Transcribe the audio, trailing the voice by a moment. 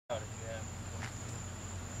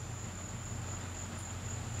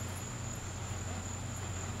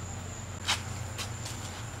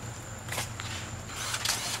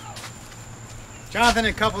Jonathan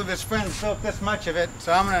and a couple of his friends built this much of it,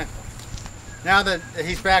 so I'm gonna, now that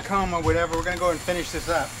he's back home or whatever, we're gonna go and finish this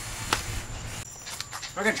up.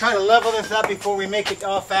 We're gonna try to level this up before we make it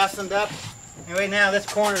all fastened up. And right now this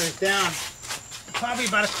corner is down probably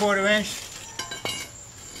about a 1/4 inch.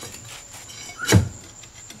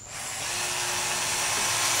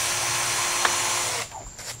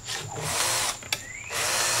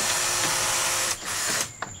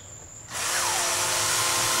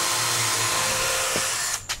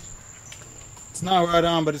 It's not right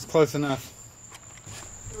on, but it's close enough.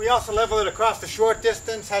 We also leveled it across the short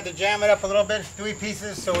distance, had to jam it up a little bit, 3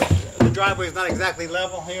 pieces, so the driveway is not exactly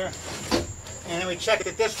level here. And then we checked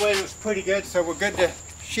it this way, it was pretty good, so we're good to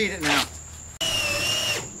sheet it now.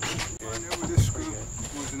 Over this screw.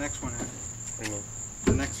 Where's the next one at? What do you mean?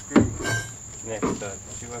 The next screw. Next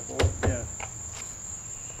 2x4? Yeah.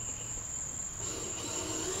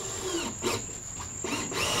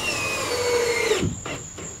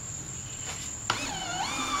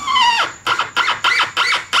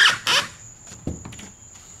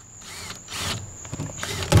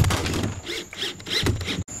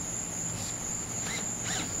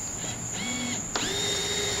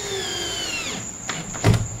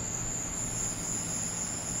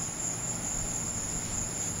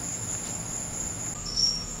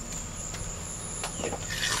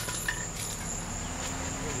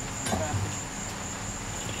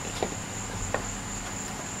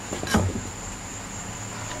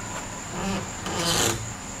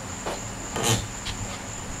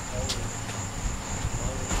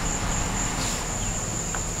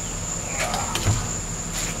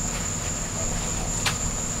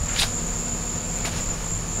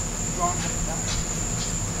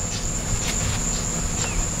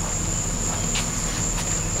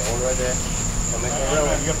 Right there.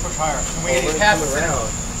 You gotta push higher. Let me come around.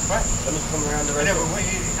 What? Let me come around the right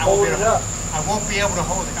I Hold it up. I won't be able to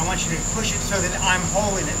hold it. I want you to push it so that I'm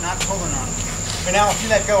holding it, not pulling on it. But now if you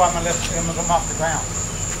let go, I'm gonna come off the ground.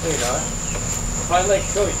 There you go. If I let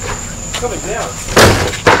go, it's coming down.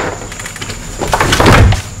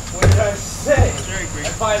 What did I say? Very great.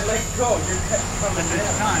 If I let go, you're coming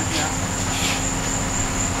down. Time, yeah.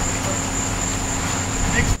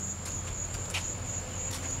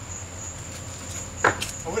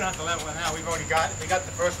 Well, we don't have to level it now. We got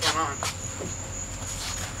the first one on.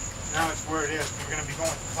 Now it's where it is. We're going to be going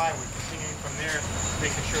with plywood, continuing from there,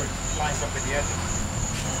 making sure it lines up with the edges.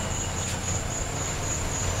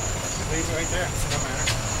 Leave it right there. It doesn't matter.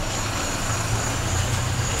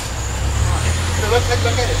 So look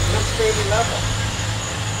at it. It looks fairly level.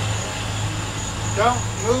 Don't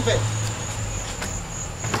move it.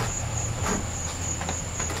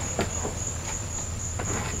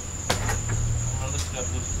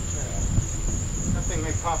 That thing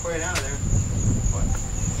may pop right out of there. What?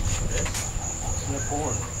 This? Slip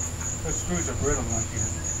forward. Those screws are brittle like here.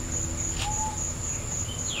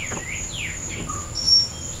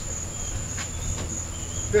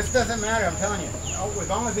 This doesn't matter, I'm telling you. As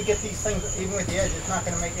long as we get these things even with the edge, it's not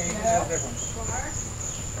going to make any difference.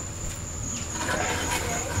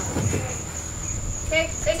 Okay,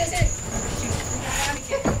 sit.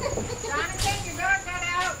 Jonathan, your dog got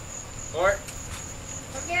out. Clark.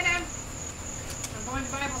 Go get him. I'm going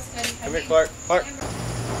to Bible study. Come here, Clark. Clark.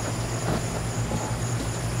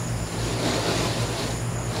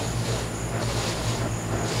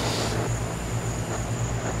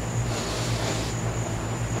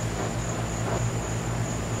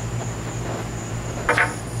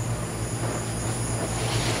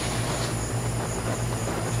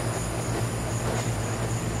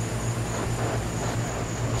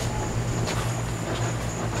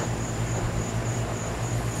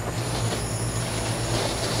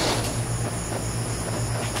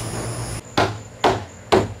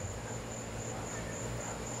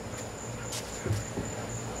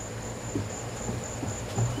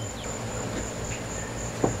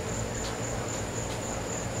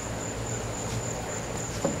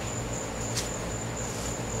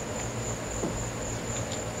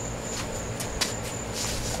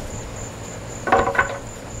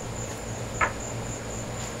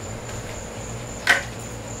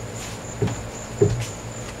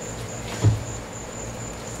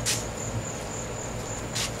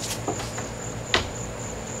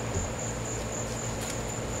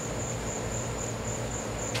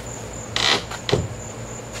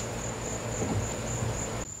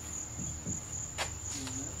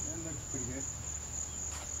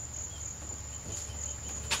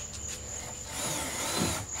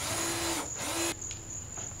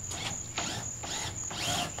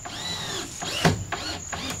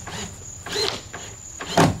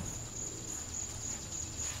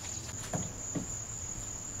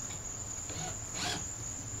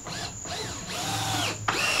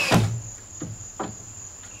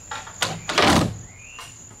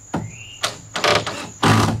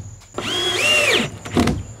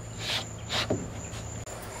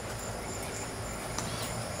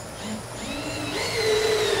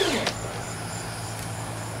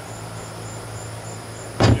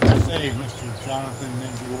 Hey, Mr. Jonathan,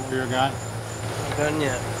 Ninja Warrior guy. Not done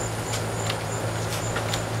yet.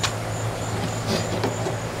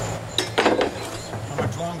 How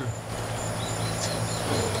much longer?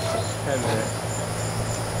 10 minutes.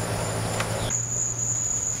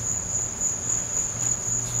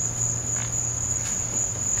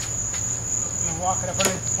 I'm gonna walk it up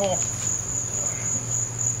underneath the pole.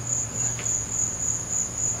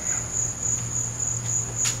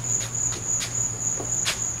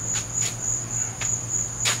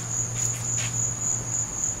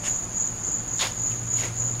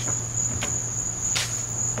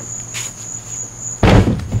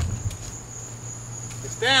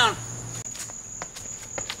 It's down.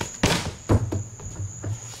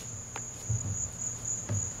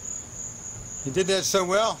 You did that so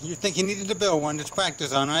well, you think you needed to build one to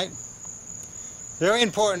practice on, right? Very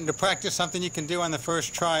important to practice something you can do on the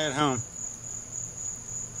first try at home.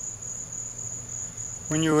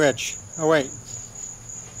 When you're rich. Oh wait,